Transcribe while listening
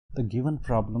The given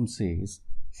problem says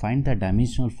find the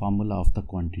dimensional formula of the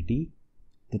quantity,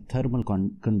 the thermal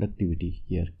conductivity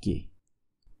here K,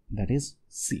 that is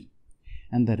C,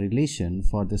 and the relation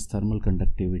for this thermal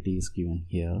conductivity is given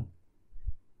here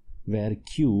where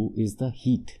Q is the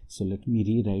heat. So let me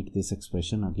rewrite this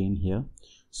expression again here.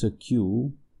 So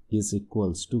Q is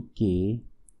equals to K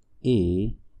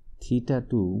A theta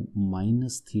 2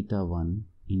 minus theta 1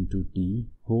 into T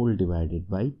whole divided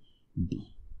by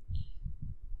D.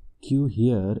 Q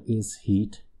here is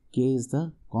heat, K is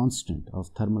the constant of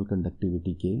thermal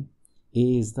conductivity K,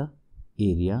 A is the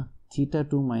area, theta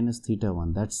 2 minus theta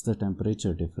 1, that's the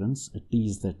temperature difference, T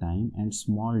is the time, and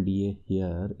small dA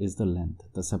here is the length,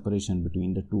 the separation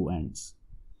between the two ends.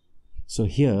 So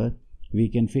here we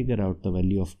can figure out the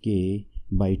value of K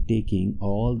by taking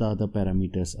all the other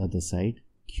parameters other side,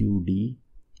 QD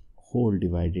whole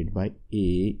divided by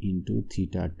A into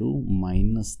theta 2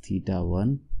 minus theta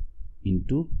 1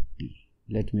 into T.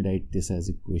 Let me write this as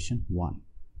equation 1.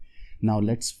 Now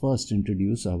let's first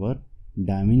introduce our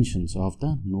dimensions of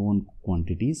the known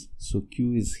quantities. So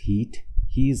Q is heat.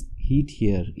 Heat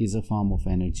here is a form of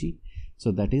energy.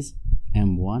 So that is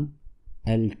M1,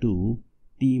 L2,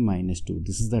 T minus 2.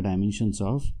 This is the dimensions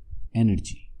of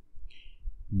energy.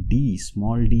 D,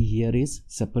 small d here is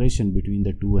separation between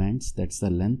the two ends. That's the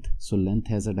length. So length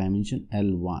has a dimension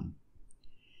L1.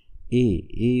 A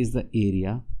is the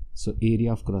area. So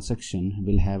area of cross section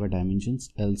will have a dimensions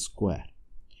L square.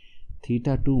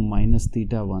 Theta 2 minus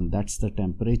theta 1, that's the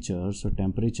temperature. So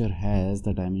temperature has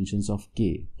the dimensions of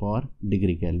K for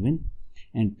degree Kelvin,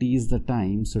 and T is the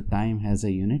time. So time has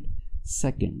a unit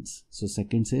seconds. So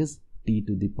seconds is T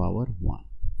to the power 1.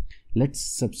 Let's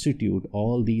substitute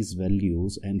all these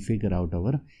values and figure out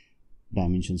our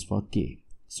dimensions for K.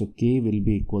 So K will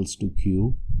be equals to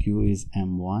Q. Q is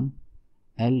M1,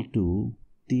 L2,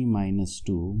 T minus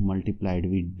 2 multiplied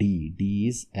with D. D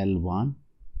is L1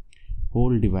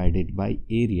 whole divided by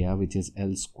area, which is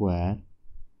L square,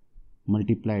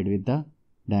 multiplied with the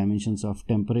dimensions of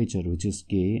temperature, which is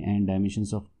K, and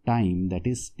dimensions of time, that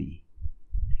is T.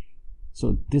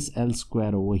 So this L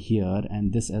square over here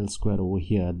and this L square over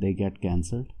here, they get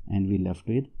cancelled, and we left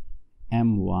with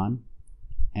M1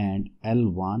 and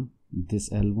L1, this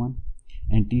L1,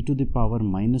 and T to the power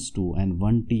minus 2, and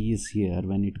 1 T is here.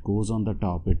 When it goes on the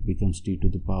top, it becomes T to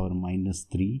the power minus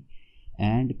 3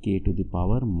 and K to the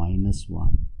power minus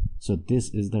 1. So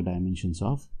this is the dimensions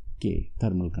of K,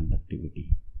 thermal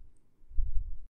conductivity.